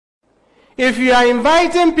If you are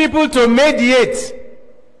inviting people to mediate,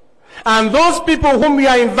 and those people whom you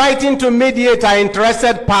are inviting to mediate are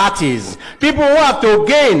interested parties, people who have to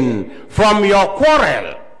gain from your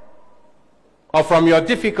quarrel or from your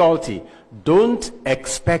difficulty, don't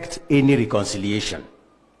expect any reconciliation.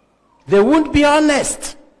 They won't be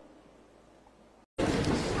honest.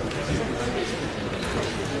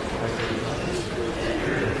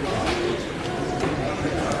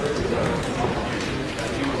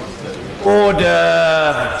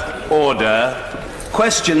 Order. Order.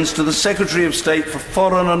 Questions to the Secretary of State for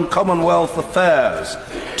Foreign and Commonwealth Affairs,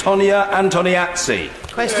 Tonia Antoniazzi.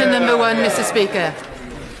 Question number 1, Mr. Speaker.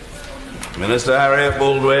 Minister Harriet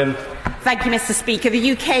Baldwin. Thank you, Mr. Speaker.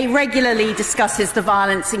 The UK regularly discusses the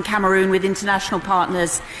violence in Cameroon with international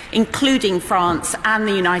partners, including France and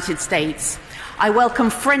the United States. I welcome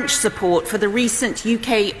French support for the recent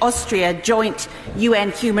UK-Austria joint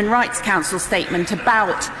UN Human Rights Council statement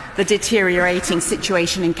about the deteriorating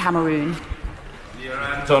situation in Cameroon.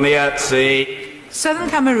 Antoniazzi. Southern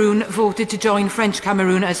Cameroon voted to join French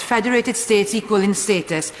Cameroon as federated states equal in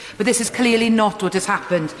status, but this is clearly not what has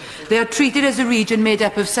happened. They are treated as a region made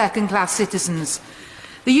up of second-class citizens.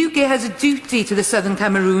 The UK has a duty to the Southern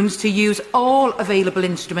Cameroons to use all available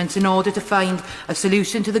instruments in order to find a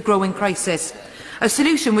solution to the growing crisis, a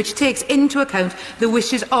solution which takes into account the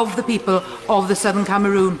wishes of the people of the Southern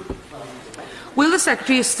Cameroon. Will the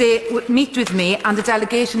Secretary of State meet with me and a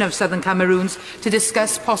delegation of Southern Cameroons to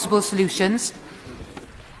discuss possible solutions?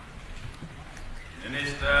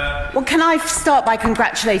 Well, can I start by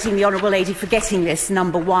congratulating the Honourable Lady for getting this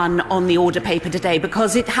number 1 on the order paper today,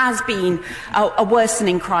 because it has been a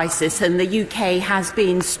worsening crisis and the UK has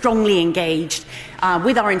been strongly engaged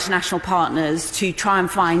with our international partners to try and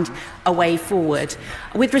find a way forward.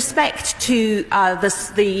 With respect to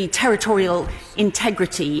the territorial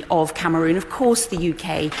integrity of Cameroon, of course the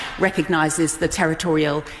UK recognises the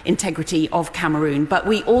territorial integrity of Cameroon, but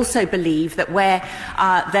we also believe that where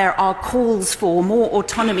there are calls for more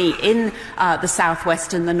autonomy in the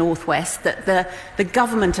southwest and the northwest, that the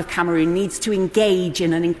government of Cameroon needs to engage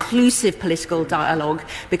in an inclusive political dialogue,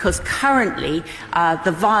 because currently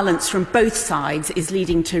the violence from both sides is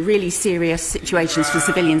leading to really serious situations for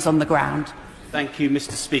civilians on the ground. Thank you,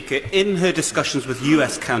 Mr. Speaker. In her discussions with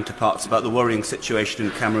US counterparts about the worrying situation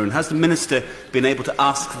in Cameroon, has the Minister been able to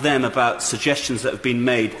ask them about suggestions that have been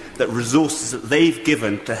made, that resources that they've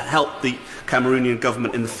given to help the Cameroonian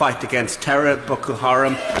government in the fight against terror, Boko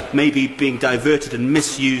Haram, may be being diverted and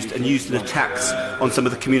misused and used in attacks on some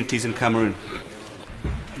of the communities in Cameroon?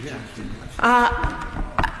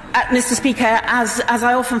 Mr. Speaker, as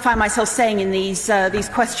I often find myself saying in these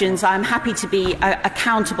questions, I'm happy to be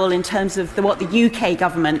accountable in terms of what the UK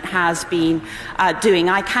government has been doing.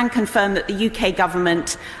 I can confirm that the UK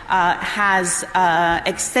government has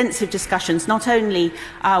extensive discussions, not only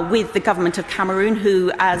with the government of Cameroon,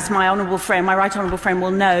 who, as my right honourable friend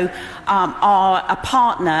will know, are a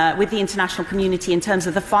partner with the international community in terms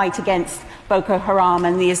of the fight against Boko Haram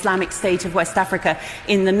and the Islamic State of West Africa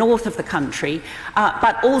in the north of the country.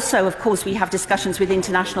 But also, of course, we have discussions with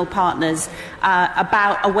international partners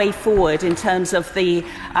about a way forward in terms of the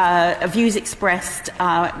views expressed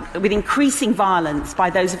with increasing violence by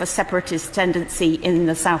those of a separatist tendency in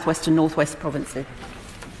the southwest and northwest provinces.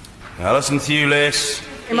 Alison Thewlis.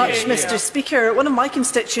 Thank you much, Mr. Speaker. One of my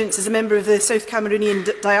constituents is a member of the South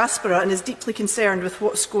Cameroonian diaspora and is deeply concerned with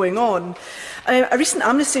what's going on. A recent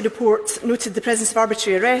Amnesty report noted the presence of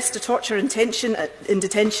arbitrary arrest, torture in detention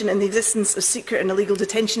and the existence of secret and illegal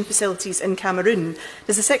detention facilities in Cameroon.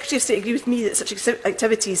 Does the Secretary of State agree with me that such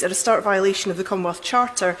activities are a stark violation of the Commonwealth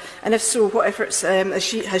Charter? And if so, what efforts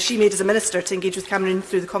has she made as a Minister to engage with Cameroon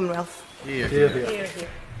through the Commonwealth? Hear, hear. Hear, hear.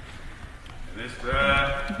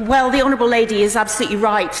 Well, the Honourable Lady is absolutely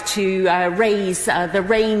right to raise the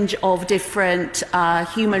range of different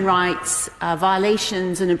human rights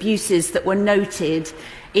violations and abuses that were noted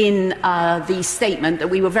in the statement that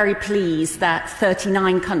we were very pleased that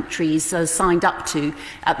 39 countries signed up to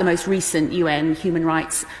at the most recent UN Human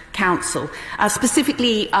Rights Council.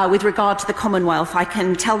 Specifically with regard to the Commonwealth, I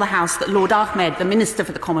can tell the House that Lord Ahmed, the Minister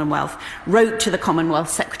for the Commonwealth, wrote to the Commonwealth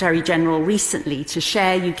Secretary-General recently to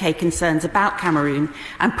share UK concerns about Cameroon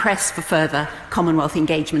and press for further Commonwealth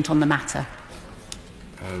engagement on the matter.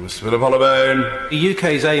 Mr. Philip Hollowbone. The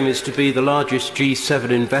UK's aim is to be the largest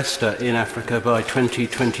G7 investor in Africa by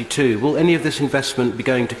 2022. Will any of this investment be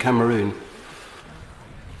going to Cameroon?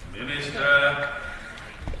 Minister.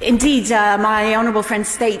 Indeed, my honourable friend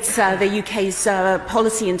states the UK's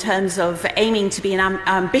policy in terms of aiming to be an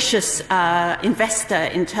ambitious investor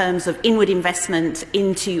in terms of inward investment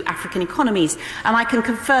into African economies. And I can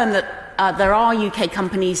confirm that there are UK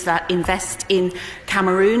companies that invest in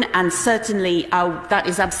Cameroon, and certainly that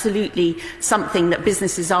is absolutely something that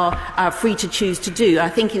businesses are free to choose to do. I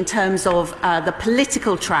think in terms of the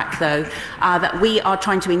political track, though, that we are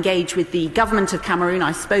trying to engage with the government of Cameroon.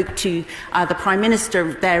 I spoke to the Prime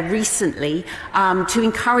Minister there recently to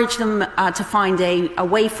encourage them to find a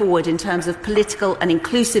way forward in terms of political and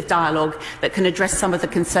inclusive dialogue that can address some of the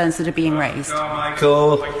concerns that are being raised.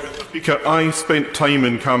 Michael. Speaker, I spent time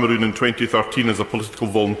in Cameroon in 2013 as a political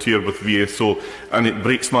volunteer with VSO, and it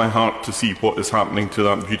breaks my heart to see what is happening to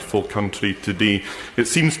that beautiful country today. It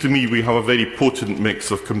seems to me we have a very potent mix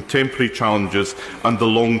of contemporary challenges and the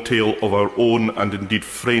long tail of our own and indeed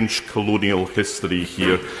French colonial history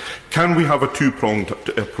here. Can we have a two-pronged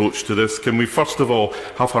approach to this? Can we first of all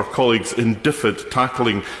have our colleagues in DFID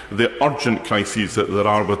tackling the urgent crises that there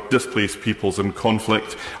are with displaced peoples in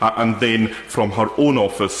conflict, and then from her own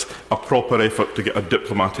office a proper effort to get a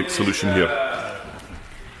diplomatic solution here?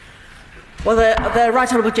 Well, the Right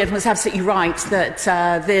Honourable Gentleman is absolutely right that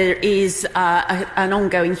there is an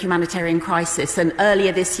ongoing humanitarian crisis, and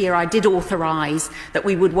earlier this year I did authorise that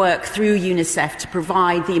we would work through UNICEF to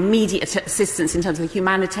provide the immediate assistance in terms of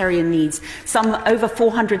humanitarian needs. Over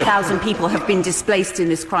 400,000 people have been displaced in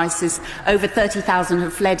this crisis, over 30,000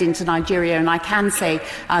 have fled into Nigeria, and I can say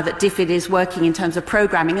that DFID is working in terms of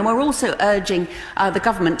programming, and we're also urging the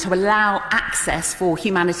government to allow access for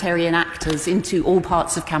humanitarian actors into all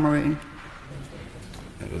parts of Cameroon.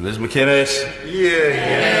 Liz McInnes.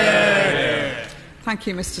 Yeah. Thank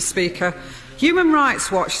you, Mr. Speaker. Human Rights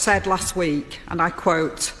Watch said last week, and I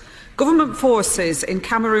quote, "Government forces in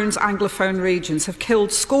Cameroon's Anglophone regions have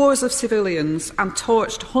killed scores of civilians and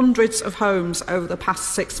torched hundreds of homes over the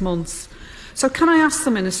past 6 months. So can I ask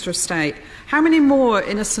the Minister of State, how many more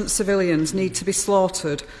innocent civilians need to be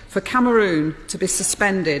slaughtered for Cameroon to be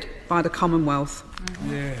suspended by the Commonwealth?"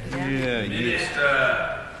 Minister.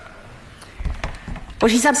 Well,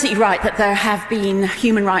 she's absolutely right that there have been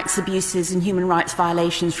human rights abuses and human rights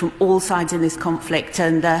violations from all sides in this conflict,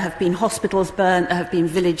 and there have been hospitals burnt, there have been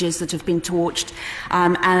villages that have been torched,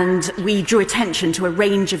 and we drew attention to a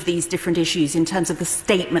range of these different issues in terms of the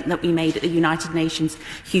statement that we made at the United Nations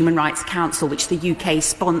Human Rights Council, which the UK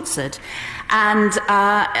sponsored. And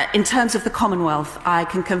in terms of the Commonwealth, I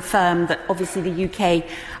can confirm that obviously the UK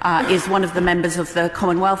is one of the members of the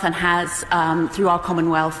Commonwealth and has, through our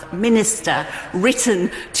Commonwealth Minister, written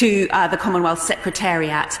to the Commonwealth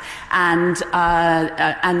Secretariat and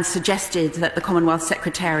suggested that the Commonwealth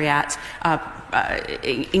Secretariat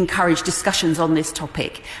encourage discussions on this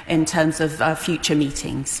topic in terms of future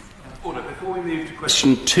meetings. Order. Before we move to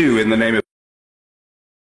question 2 in the name of